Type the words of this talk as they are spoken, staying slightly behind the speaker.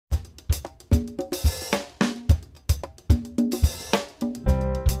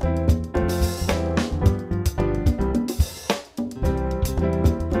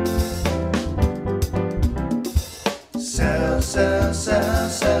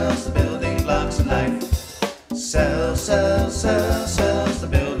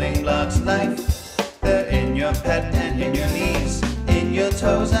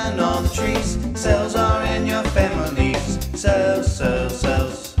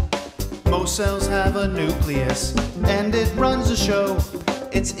Most cells have a nucleus, and it runs a show.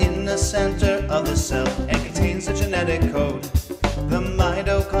 It's in the center of the cell and contains a genetic code. The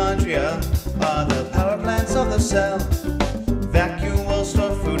mitochondria are the power plants of the cell. Vacuoles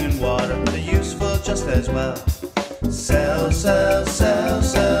store food and water, they're useful just as well. Cells, cells,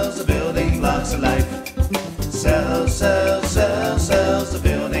 cells, cells, the building blocks of life. Cells, cells, cells, cells, the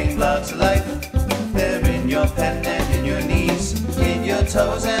building blocks of life. They're in your pet and in your knees, in your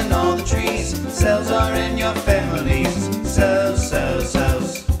toes and all the trees. Cells are in your families. Cells, cells,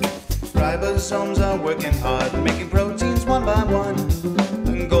 cells. Ribosomes are working hard, making proteins one by one.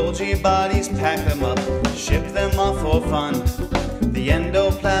 And Golgi bodies pack them up, ship them off for fun. The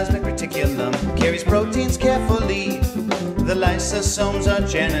endoplasmic reticulum carries proteins carefully. The lysosomes are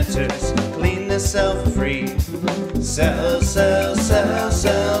janitors, clean the cell for free. Cells, cells, cells,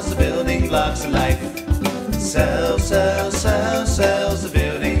 cells, the building blocks of life. Cells, cells, cells, cells, the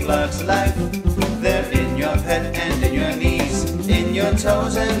building blocks of life. They're in your pet and in your knees, in your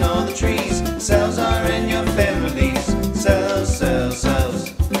toes and all the trees. Cells are in your families. Cells, cells, cells.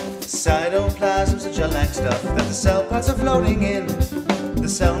 Cytoplasm's the gel-like stuff that the cell parts are floating in. The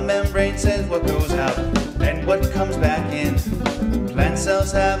cell membrane says what goes out and what comes back in. Plant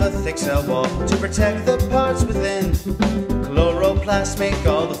cells have a thick cell wall to protect the parts within. Chloroplasts make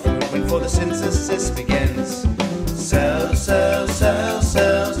all the food when photosynthesis begins. Cells, cells, cells,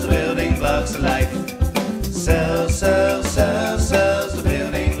 cells, the building blocks of life. Cells, cells, cells, cells, the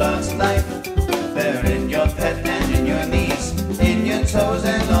building blocks of life. They're in your pet and in your knees, in your toes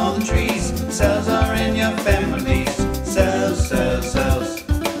and